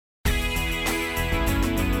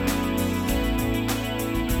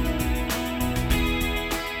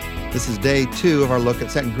This is day 2 of our look at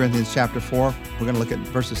 2 Corinthians chapter 4. We're going to look at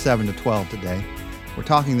verses 7 to 12 today. We're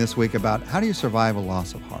talking this week about how do you survive a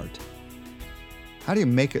loss of heart? How do you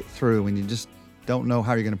make it through when you just don't know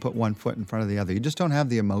how you're going to put one foot in front of the other? You just don't have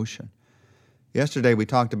the emotion. Yesterday we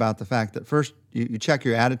talked about the fact that first you check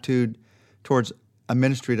your attitude towards a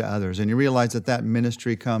ministry to others, and you realize that that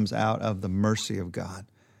ministry comes out of the mercy of God.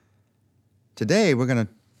 Today we're going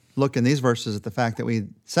to look in these verses at the fact that we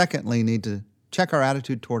secondly need to check our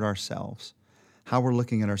attitude toward ourselves, how we're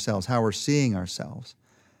looking at ourselves, how we're seeing ourselves.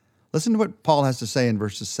 Listen to what Paul has to say in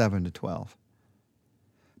verses 7 to 12.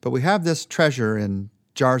 But we have this treasure in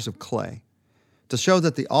jars of clay to show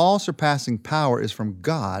that the all-surpassing power is from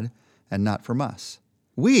God and not from us.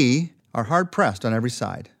 We are hard-pressed on every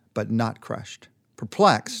side, but not crushed,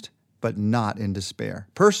 perplexed, but not in despair,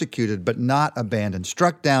 persecuted, but not abandoned,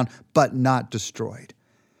 struck down, but not destroyed.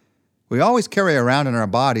 We always carry around in our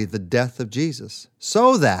body the death of Jesus,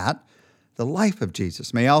 so that the life of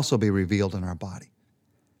Jesus may also be revealed in our body.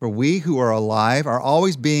 For we who are alive are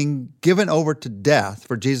always being given over to death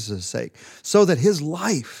for Jesus' sake, so that his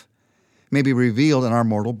life may be revealed in our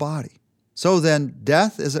mortal body. So then,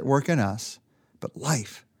 death is at work in us, but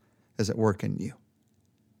life is at work in you.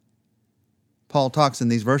 Paul talks in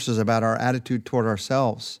these verses about our attitude toward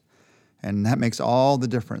ourselves, and that makes all the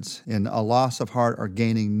difference in a loss of heart or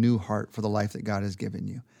gaining new heart for the life that God has given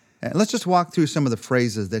you. And let's just walk through some of the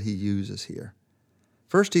phrases that he uses here.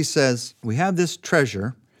 First, he says, we have this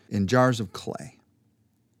treasure in jars of clay.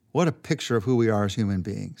 What a picture of who we are as human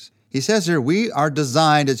beings. He says here, we are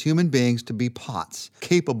designed as human beings to be pots,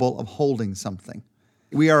 capable of holding something.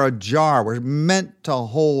 We are a jar. We're meant to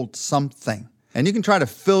hold something. And you can try to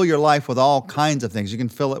fill your life with all kinds of things. You can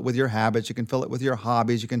fill it with your habits. You can fill it with your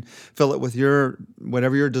hobbies. You can fill it with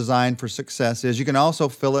whatever your design for success is. You can also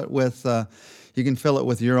fill it with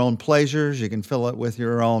your own pleasures. You can fill it with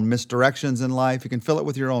your own misdirections in life. You can fill it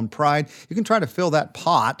with your own pride. You can try to fill that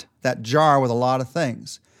pot, that jar, with a lot of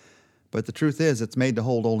things. But the truth is, it's made to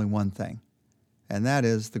hold only one thing, and that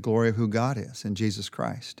is the glory of who God is in Jesus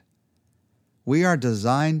Christ. We are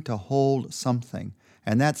designed to hold something,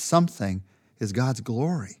 and that something is God's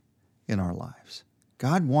glory in our lives.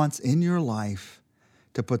 God wants in your life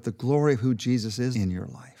to put the glory of who Jesus is in your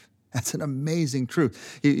life. That's an amazing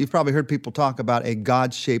truth. You've probably heard people talk about a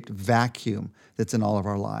God-shaped vacuum that's in all of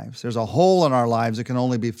our lives. There's a hole in our lives that can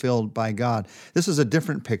only be filled by God. This is a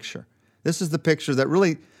different picture. This is the picture that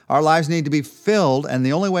really our lives need to be filled, and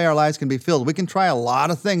the only way our lives can be filled, we can try a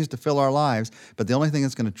lot of things to fill our lives, but the only thing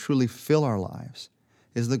that's going to truly fill our lives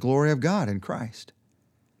is the glory of God in Christ.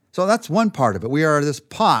 So that's one part of it. We are this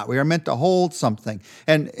pot. We are meant to hold something.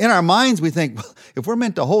 And in our minds, we think, well, if we're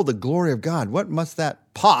meant to hold the glory of God, what must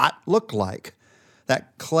that pot look like?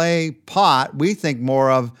 That clay pot, we think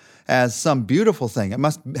more of as some beautiful thing. It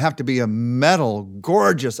must have to be a metal,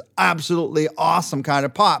 gorgeous, absolutely awesome kind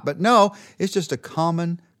of pot. But no, it's just a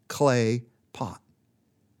common clay pot.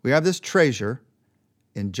 We have this treasure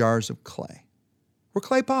in jars of clay. We're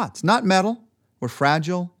clay pots, not metal. We're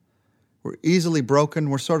fragile. We're easily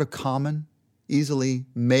broken. We're sort of common, easily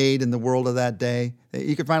made in the world of that day.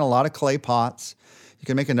 You can find a lot of clay pots. You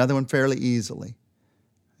can make another one fairly easily.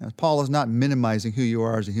 Now, Paul is not minimizing who you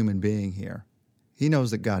are as a human being here. He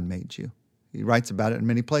knows that God made you. He writes about it in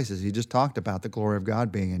many places. He just talked about the glory of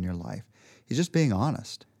God being in your life. He's just being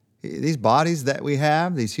honest. These bodies that we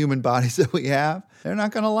have, these human bodies that we have, they're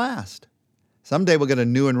not going to last. Someday we'll get a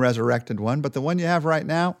new and resurrected one, but the one you have right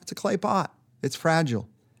now, it's a clay pot. It's fragile.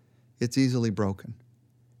 It's easily broken.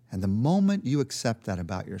 And the moment you accept that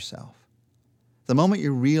about yourself, the moment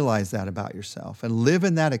you realize that about yourself and live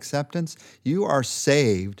in that acceptance, you are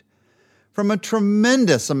saved from a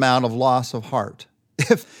tremendous amount of loss of heart.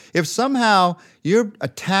 If somehow you're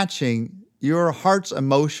attaching your heart's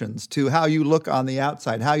emotions to how you look on the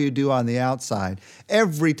outside, how you do on the outside,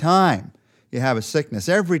 every time you have a sickness,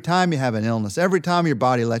 every time you have an illness, every time your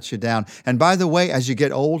body lets you down, and by the way, as you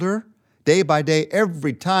get older, day by day,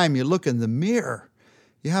 every time you look in the mirror,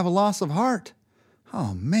 you have a loss of heart.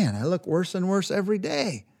 Oh man, I look worse and worse every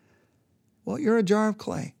day. Well, you're a jar of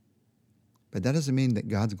clay. But that doesn't mean that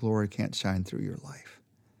God's glory can't shine through your life.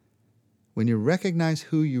 When you recognize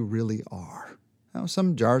who you really are. Now,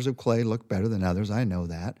 some jars of clay look better than others. I know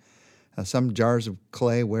that. Some jars of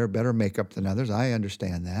clay wear better makeup than others. I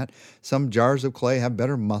understand that. Some jars of clay have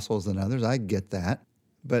better muscles than others. I get that.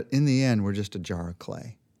 But in the end, we're just a jar of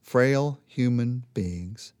clay. Frail human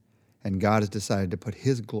beings, and God has decided to put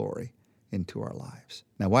his glory into our lives.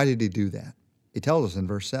 Now, why did he do that? He tells us in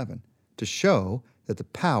verse 7, to show that the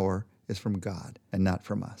power is from God and not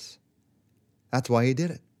from us. That's why he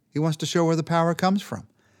did it. He wants to show where the power comes from.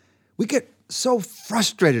 We get so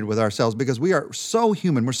frustrated with ourselves because we are so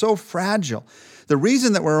human. We're so fragile. The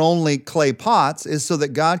reason that we're only clay pots is so that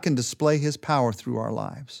God can display his power through our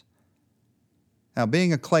lives. Now,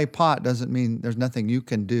 being a clay pot doesn't mean there's nothing you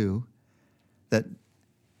can do that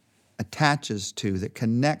attaches to, that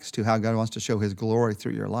connects to how God wants to show his glory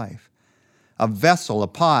through your life. A vessel, a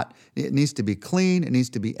pot, it needs to be clean, it needs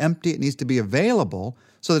to be empty, it needs to be available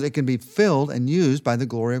so that it can be filled and used by the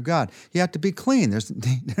glory of God. You have to be clean. There's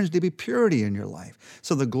to be purity in your life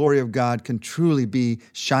so the glory of God can truly be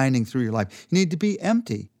shining through your life. You need to be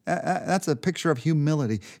empty. That's a picture of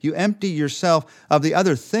humility. You empty yourself of the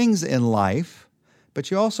other things in life,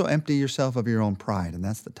 but you also empty yourself of your own pride, and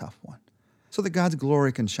that's the tough one, so that God's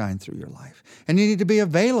glory can shine through your life. And you need to be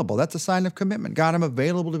available. That's a sign of commitment. God, I'm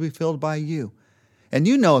available to be filled by you. And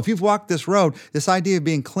you know, if you've walked this road, this idea of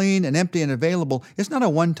being clean and empty and available, it's not a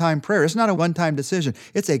one-time prayer. It's not a one-time decision.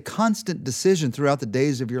 It's a constant decision throughout the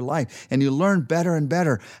days of your life. And you learn better and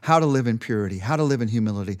better how to live in purity, how to live in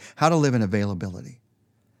humility, how to live in availability.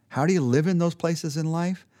 How do you live in those places in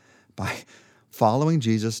life? By following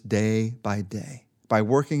Jesus day by day, by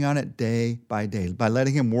working on it day by day, by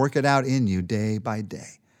letting him work it out in you day by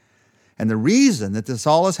day. And the reason that this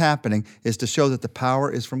all is happening is to show that the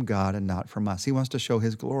power is from God and not from us. He wants to show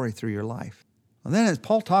his glory through your life. And then as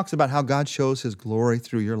Paul talks about how God shows his glory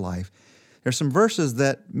through your life, there's some verses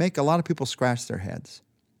that make a lot of people scratch their heads.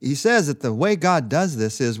 He says that the way God does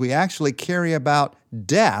this is we actually carry about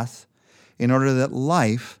death in order that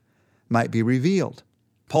life might be revealed.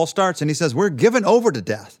 Paul starts and he says, we're given over to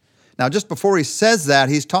death. Now, just before he says that,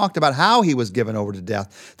 he's talked about how he was given over to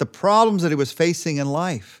death, the problems that he was facing in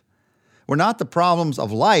life were not the problems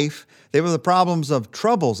of life. They were the problems of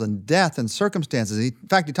troubles and death and circumstances. In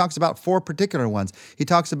fact, he talks about 4 particular ones. He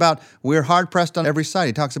talks about we're hard-pressed on every side.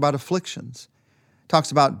 He talks about afflictions. He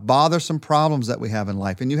talks about bothersome problems that we have in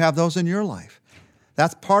life, and you have those in your life.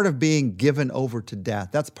 That's part of being given over to death.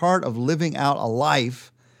 That's part of living out a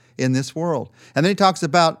life in this world. And then he talks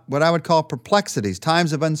about what I would call perplexities,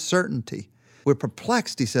 times of uncertainty. We're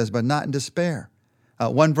perplexed, he says, but not in despair.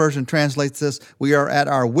 One version translates this, we are at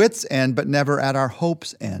our wits' end, but never at our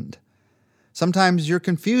hope's end. Sometimes you're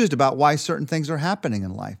confused about why certain things are happening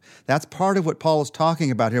in life. That's part of what Paul is talking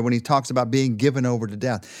about here when he talks about being given over to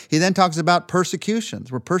death. He then talks about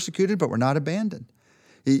persecutions. We're persecuted, but we're not abandoned.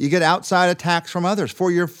 You get outside attacks from others for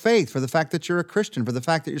your faith, for the fact that you're a Christian, for the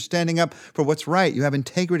fact that you're standing up for what's right. You have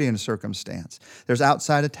integrity in a circumstance. There's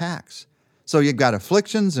outside attacks. So you've got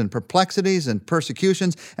afflictions and perplexities and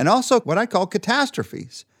persecutions, and also what I call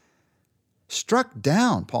catastrophes. Struck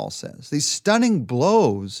down, Paul says, these stunning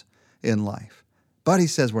blows in life. But he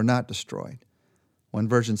says we're not destroyed. One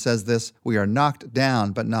version says this, we are knocked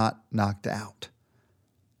down, but not knocked out.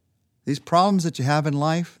 These problems that you have in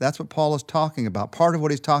life, that's what Paul is talking about. Part of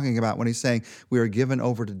what he's talking about when he's saying we are given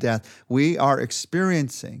over to death. We are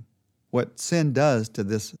experiencing what sin does to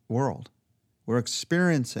this world. We're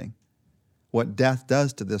experiencing what death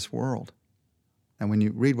does to this world. And when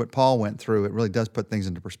you read what Paul went through, it really does put things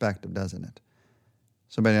into perspective, doesn't it?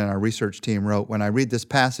 Somebody on our research team wrote, when I read this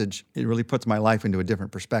passage, it really puts my life into a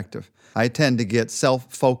different perspective. I tend to get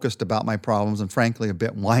self-focused about my problems and frankly a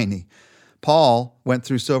bit whiny. Paul went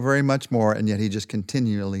through so very much more, and yet he just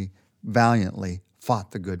continually, valiantly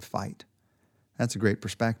fought the good fight. That's a great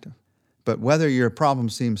perspective. But whether your problem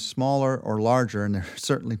seems smaller or larger, and there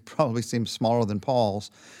certainly probably seems smaller than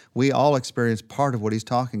Paul's, we all experience part of what he's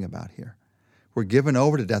talking about here. We're given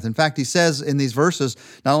over to death. In fact, he says in these verses,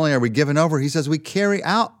 not only are we given over, he says we carry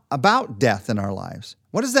out about death in our lives.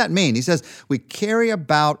 What does that mean? He says we carry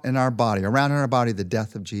about in our body, around in our body, the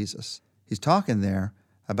death of Jesus. He's talking there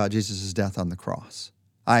about Jesus' death on the cross.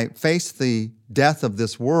 I face the death of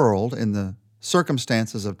this world in the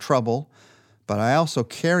circumstances of trouble, but I also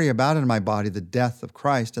carry about in my body the death of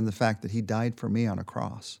Christ and the fact that he died for me on a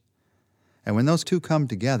cross. And when those two come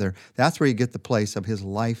together, that's where you get the place of his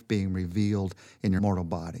life being revealed in your mortal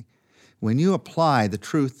body. When you apply the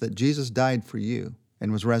truth that Jesus died for you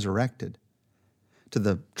and was resurrected to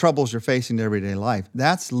the troubles you're facing in everyday life,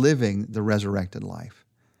 that's living the resurrected life.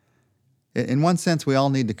 In one sense, we all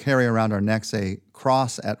need to carry around our necks a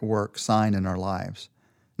cross at work sign in our lives.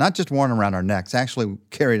 Not just worn around our necks, actually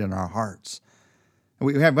carried in our hearts.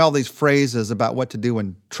 We have all these phrases about what to do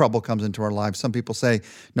when trouble comes into our lives. Some people say,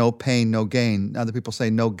 no pain, no gain. Other people say,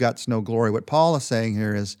 no guts, no glory. What Paul is saying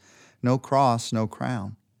here is, no cross, no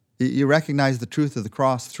crown. You recognize the truth of the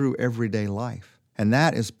cross through everyday life. And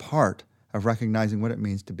that is part of recognizing what it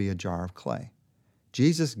means to be a jar of clay.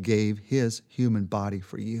 Jesus gave his human body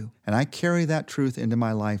for you. And I carry that truth into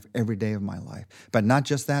my life every day of my life. But not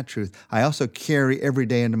just that truth. I also carry every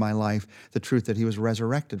day into my life the truth that he was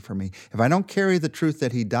resurrected for me. If I don't carry the truth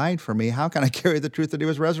that he died for me, how can I carry the truth that he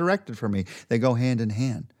was resurrected for me? They go hand in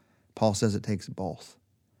hand. Paul says it takes both.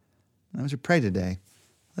 And as we pray today,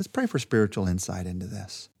 let's pray for spiritual insight into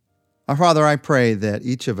this. Our Father, I pray that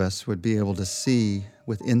each of us would be able to see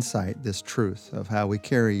with insight this truth of how we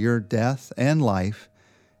carry your death and life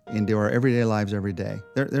into our everyday lives every day.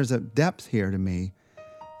 There's a depth here to me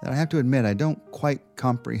that I have to admit I don't quite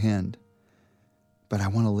comprehend, but I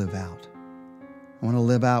want to live out. I want to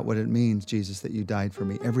live out what it means, Jesus, that you died for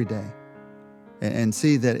me every day. And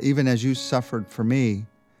see that even as you suffered for me,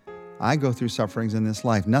 I go through sufferings in this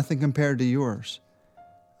life, nothing compared to yours,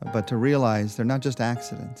 but to realize they're not just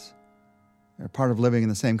accidents. They're part of living in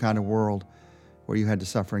the same kind of world where you had to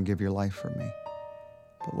suffer and give your life for me.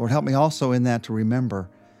 But Lord, help me also in that to remember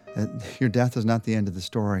that your death is not the end of the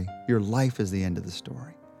story. Your life is the end of the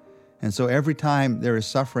story. And so every time there is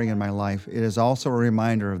suffering in my life, it is also a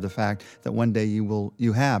reminder of the fact that one day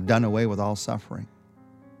you have done away with all suffering.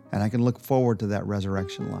 And I can look forward to that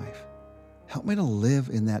resurrection life. Help me to live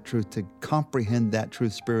in that truth, to comprehend that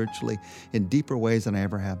truth spiritually in deeper ways than I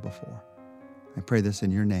ever have before. I pray this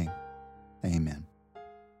in your name. Amen.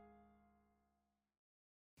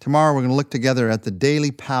 Tomorrow we're going to look together at the daily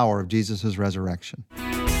power of Jesus' resurrection.